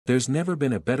There's never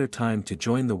been a better time to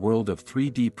join the world of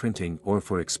 3D printing, or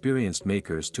for experienced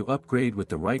makers to upgrade with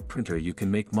the right printer. You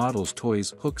can make models,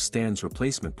 toys, hooks, stands,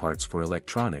 replacement parts for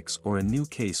electronics, or a new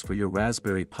case for your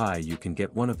Raspberry Pi. You can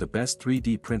get one of the best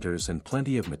 3D printers and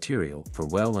plenty of material for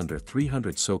well under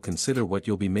 $300, so consider what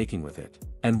you'll be making with it.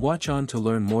 And watch on to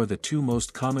learn more. The two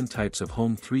most common types of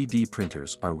home 3D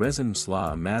printers are resin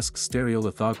SLA mask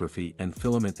stereolithography and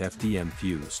filament FDM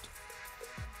fused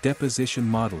deposition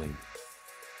modeling.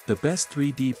 The best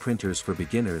 3D printers for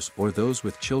beginners or those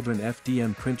with children.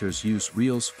 FDM printers use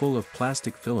reels full of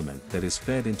plastic filament that is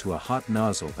fed into a hot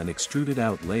nozzle and extruded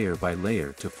out layer by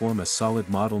layer to form a solid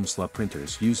model. SLA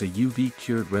printers use a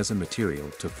UV-cured resin material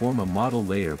to form a model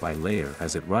layer by layer.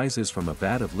 As it rises from a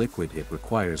vat of liquid, it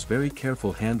requires very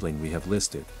careful handling. We have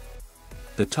listed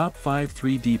the top 5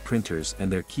 3D printers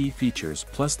and their key features,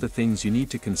 plus the things you need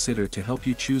to consider to help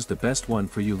you choose the best one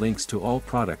for you. Links to all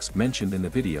products mentioned in the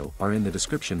video are in the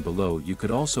description below. You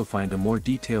could also find a more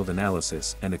detailed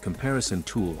analysis and a comparison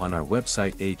tool on our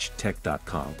website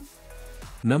hteck.com.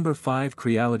 Number 5.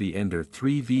 Creality Ender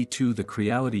 3v2. The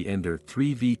Creality Ender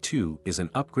 3v2 is an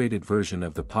upgraded version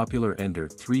of the popular Ender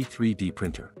 3 3D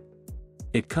printer.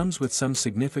 It comes with some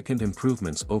significant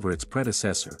improvements over its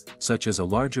predecessor, such as a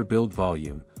larger build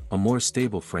volume, a more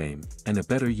stable frame, and a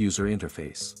better user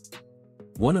interface.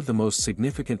 One of the most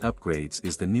significant upgrades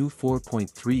is the new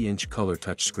 4.3-inch color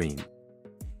touchscreen.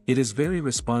 It is very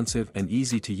responsive and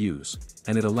easy to use,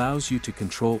 and it allows you to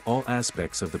control all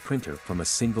aspects of the printer from a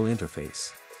single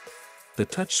interface. The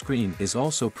touchscreen is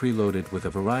also preloaded with a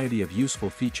variety of useful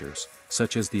features,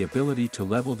 such as the ability to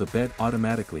level the bed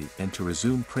automatically and to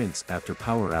resume prints after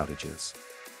power outages.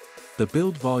 The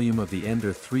build volume of the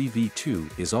Ender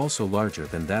 3v2 is also larger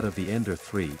than that of the Ender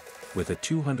 3, with a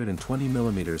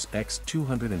 220mm x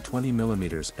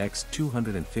 220mm x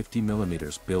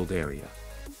 250mm build area.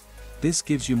 This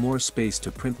gives you more space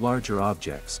to print larger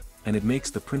objects, and it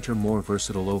makes the printer more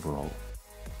versatile overall.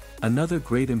 Another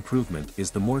great improvement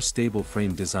is the more stable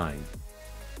frame design.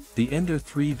 The Ender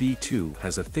 3v2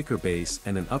 has a thicker base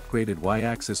and an upgraded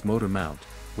Y-axis motor mount,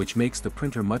 which makes the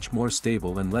printer much more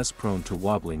stable and less prone to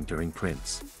wobbling during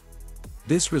prints.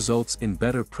 This results in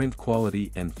better print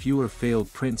quality and fewer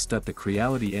failed prints. The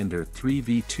Creality Ender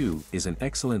 3v2 is an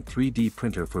excellent 3D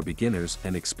printer for beginners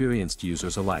and experienced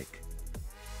users alike.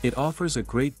 It offers a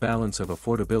great balance of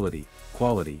affordability,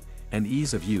 quality, and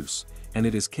ease of use, and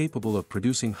it is capable of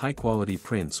producing high-quality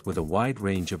prints with a wide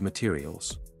range of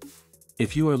materials.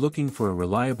 If you are looking for a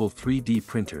reliable 3D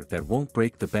printer that won't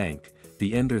break the bank,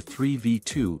 the Ender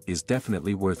 3v2 is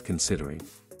definitely worth considering.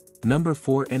 Number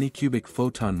 4. Anycubic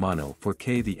Photon Mono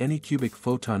 4K. The Anycubic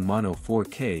Photon Mono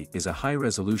 4K is a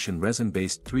high-resolution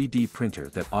resin-based 3D printer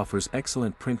that offers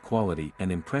excellent print quality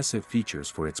and impressive features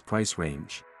for its price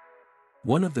range.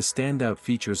 One of the standout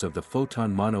features of the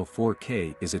Photon Mono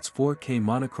 4K is its 4K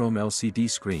monochrome LCD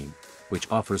screen, which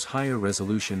offers higher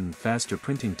resolution and faster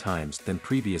printing times than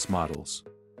previous models.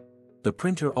 The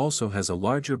printer also has a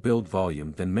larger build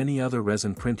volume than many other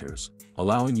resin printers,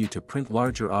 allowing you to print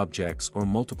larger objects or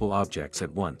multiple objects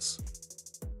at once.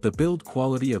 The build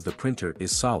quality of the printer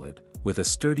is solid, with a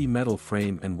sturdy metal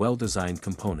frame and well-designed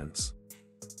components.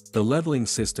 The leveling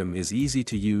system is easy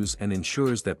to use and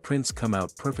ensures that prints come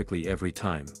out perfectly every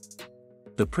time.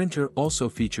 The printer also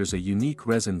features a unique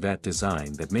resin vat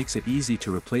design that makes it easy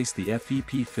to replace the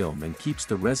FEP film and keeps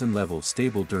the resin level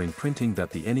stable during printing.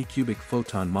 The Anycubic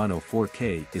Photon Mono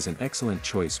 4K is an excellent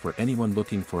choice for anyone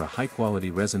looking for a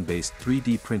high-quality resin-based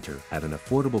 3D printer at an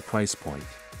affordable price point.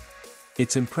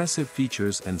 Its impressive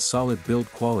features and solid build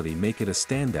quality make it a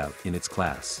standout in its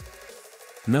class.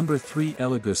 Number 3.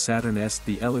 Elegoo Saturn S.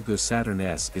 The Elegoo Saturn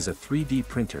S is a 3D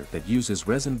printer that uses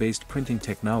resin-based printing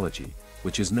technology,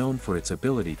 which is known for its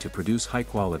ability to produce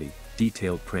high-quality,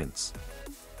 detailed prints.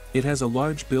 It has a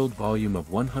large build volume of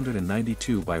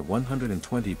 192 by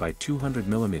 120 by 200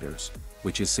 mm,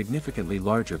 which is significantly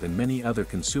larger than many other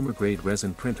consumer-grade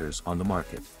resin printers on the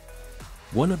market.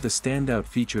 One of the standout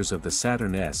features of the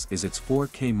Saturn S is its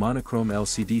 4K monochrome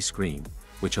LCD screen,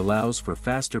 which allows for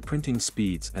faster printing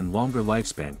speeds and longer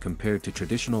lifespan compared to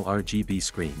traditional RGB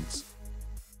screens.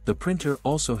 The printer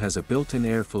also has a built-in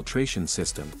air filtration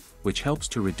system, which helps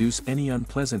to reduce any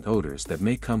unpleasant odors that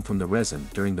may come from the resin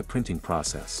during the printing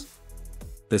process.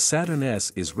 The Saturn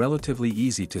S is relatively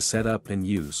easy to set up and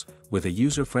use, with a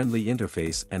user-friendly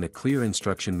interface and a clear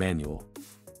instruction manual.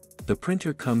 The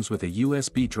printer comes with a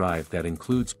USB drive that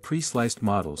includes pre-sliced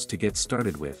models to get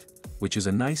started with, which is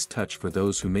a nice touch for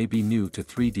those who may be new to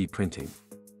 3D printing.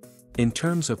 In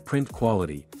terms of print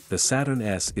quality, the Saturn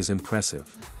S is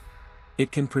impressive.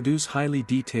 It can produce highly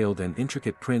detailed and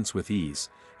intricate prints with ease,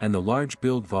 and the large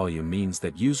build volume means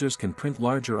that users can print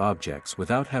larger objects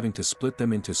without having to split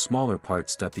them into smaller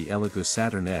parts. The Elegoo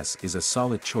Saturn S is a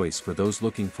solid choice for those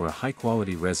looking for a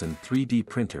high-quality resin 3D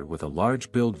printer with a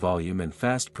large build volume and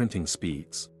fast printing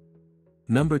speeds.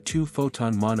 Number 2,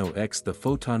 Photon Mono X. The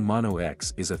Photon Mono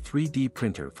X is a 3D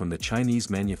printer from the Chinese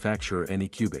manufacturer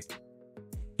Anycubic.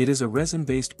 It is a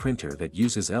resin-based printer that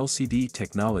uses LCD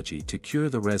technology to cure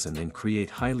the resin and create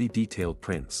highly detailed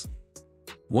prints.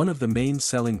 One of the main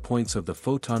selling points of the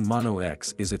Photon Mono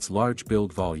X is its large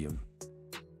build volume.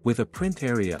 With a print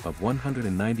area of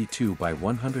 192 by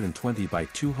 120 by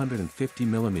 250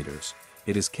 mm,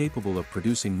 it is capable of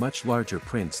producing much larger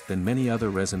prints than many other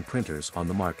resin printers on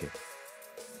the market.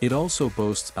 It also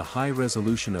boasts a high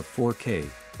resolution of 4K,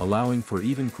 allowing for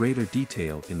even greater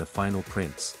detail in the final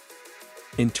prints.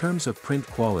 In terms of print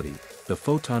quality, the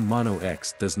Photon Mono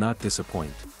X does not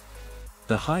disappoint.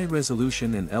 The high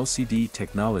resolution and LCD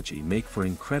technology make for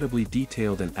incredibly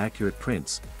detailed and accurate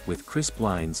prints, with crisp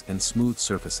lines and smooth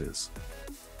surfaces.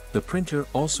 The printer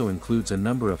also includes a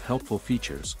number of helpful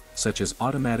features, such as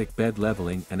automatic bed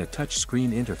leveling and a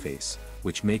touch-screen interface,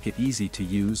 which make it easy to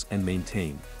use and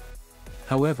maintain.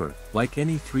 However, like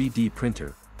any 3D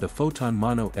printer, the Photon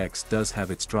Mono X does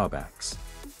have its drawbacks.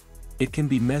 It can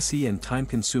be messy and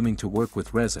time-consuming to work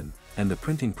with resin, and the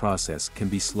printing process can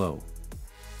be slow.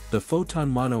 The Photon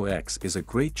Mono X is a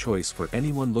great choice for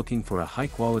anyone looking for a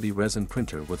high-quality resin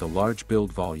printer with a large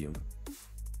build volume.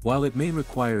 While it may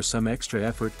require some extra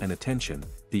effort and attention,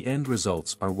 the end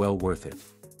results are well worth it.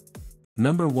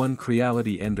 Number 1,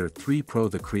 Creality Ender 3 Pro.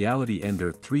 The Creality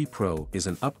Ender 3 Pro is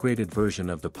an upgraded version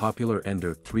of the popular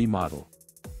Ender 3 model.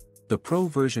 The Pro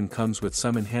version comes with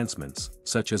some enhancements,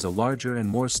 such as a larger and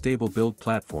more stable build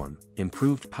platform,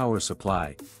 improved power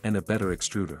supply, and a better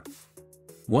extruder.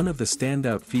 One of the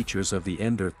standout features of the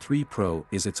Ender 3 Pro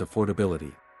is its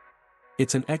affordability.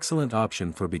 It's an excellent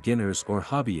option for beginners or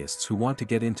hobbyists who want to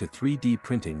get into 3D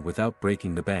printing without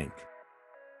breaking the bank.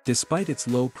 Despite its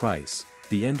low price,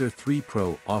 the Ender 3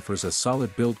 Pro offers a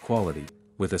solid build quality,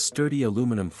 with a sturdy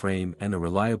aluminum frame and a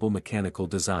reliable mechanical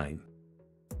design.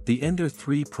 The Ender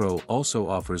 3 Pro also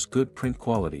offers good print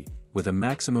quality, with a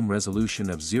maximum resolution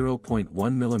of 0.1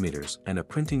 mm and a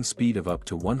printing speed of up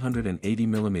to 180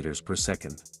 mm per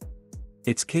second.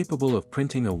 It's capable of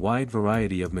printing a wide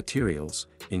variety of materials,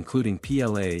 including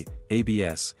PLA,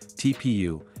 ABS,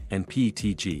 TPU, and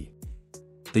PETG.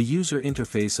 The user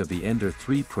interface of the Ender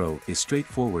 3 Pro is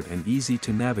straightforward and easy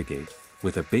to navigate,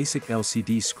 with a basic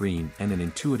LCD screen and an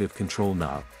intuitive control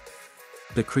knob.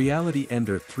 The Creality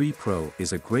Ender 3 Pro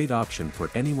is a great option for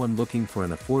anyone looking for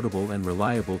an affordable and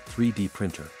reliable 3D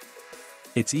printer.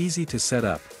 It's easy to set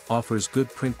up, offers good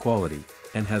print quality,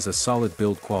 and has a solid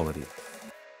build quality.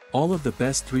 All of the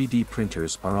best 3D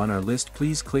printers are on our list.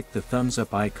 Please click the thumbs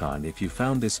up icon if you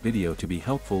found this video to be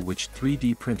helpful. Which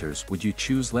 3D printers would you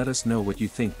choose? Let us know what you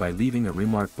think by leaving a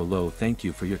remark below. Thank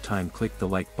you for your time. Click the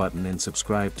like button and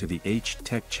subscribe to the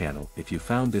Hteck channel if you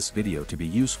found this video to be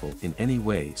useful in any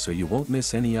way so you won't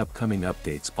miss any upcoming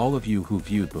updates. All of you who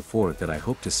viewed before that, I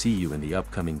hope to see you in the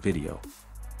upcoming video.